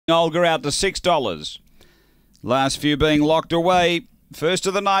Olga out to $6. Last few being locked away. First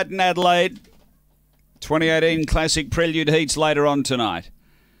of the night in Adelaide. 2018 Classic Prelude heats later on tonight.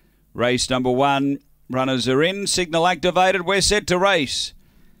 Race number 1. Runners are in. Signal activated. We're set to race.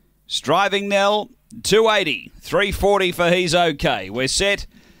 Striving Nell, 280. 340 for He's OK. We're set.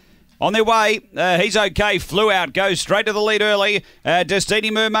 On their way, He's OK, flew out, goes straight to the lead early.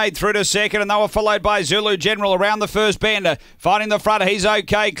 Destiny Mermaid through to second, and they were followed by Zulu General around the first bend. Finding the front, He's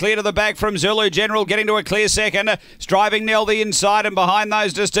OK, clear to the back from Zulu General, getting to a clear second. Striving Nell the inside, and behind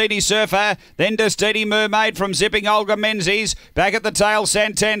those Destiny Surfer. Then Destiny Mermaid from Zipping Olga Menzies. Back at the tail,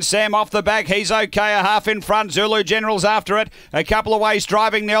 Santan Sam off the back. He's OK, a half in front. Zulu General's after it. A couple away,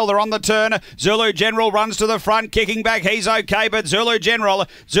 Striving Nell, they're on the turn. Zulu General runs to the front, kicking back. He's OK, but Zulu General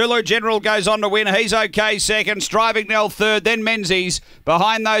goes on to win. He's OK second. Striving Nell third. Then Menzies.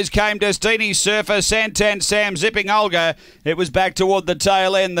 Behind those came Destiny Surfer, Santan Sam, Zipping Olga. It was back toward the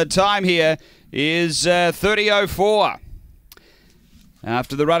tail end. The time here is 30:04.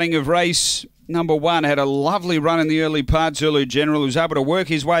 After the running of race number 1, had a lovely run in the early part. Zulu General was able to work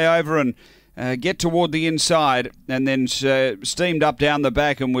his way over and get toward the inside, and then steamed up down the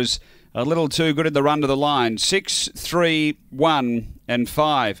back and was a little too good in the run to the line. 6, 3, 1 and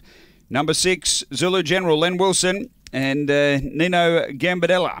 5. Number 6, Zulu General, Len Wilson and Nino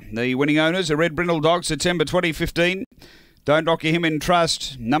Gambadella. The winning owners, a red brindle dog, September 2015. Don't Docker him in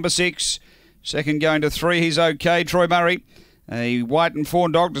trust. Number 6, second going to 3, He's OK, Troy Murray. A white and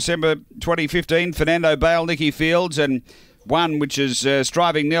fawn dog, December 2015, Fernando Bale, Nicky Fields, and 1, which is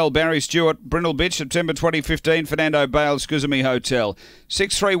Striving Nell, Barry Stewart, Brindle Bitch, September 2015, Fernando Bale, Skuzumi Hotel.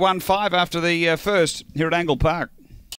 6-3-1-5 after the first here at Angle Park.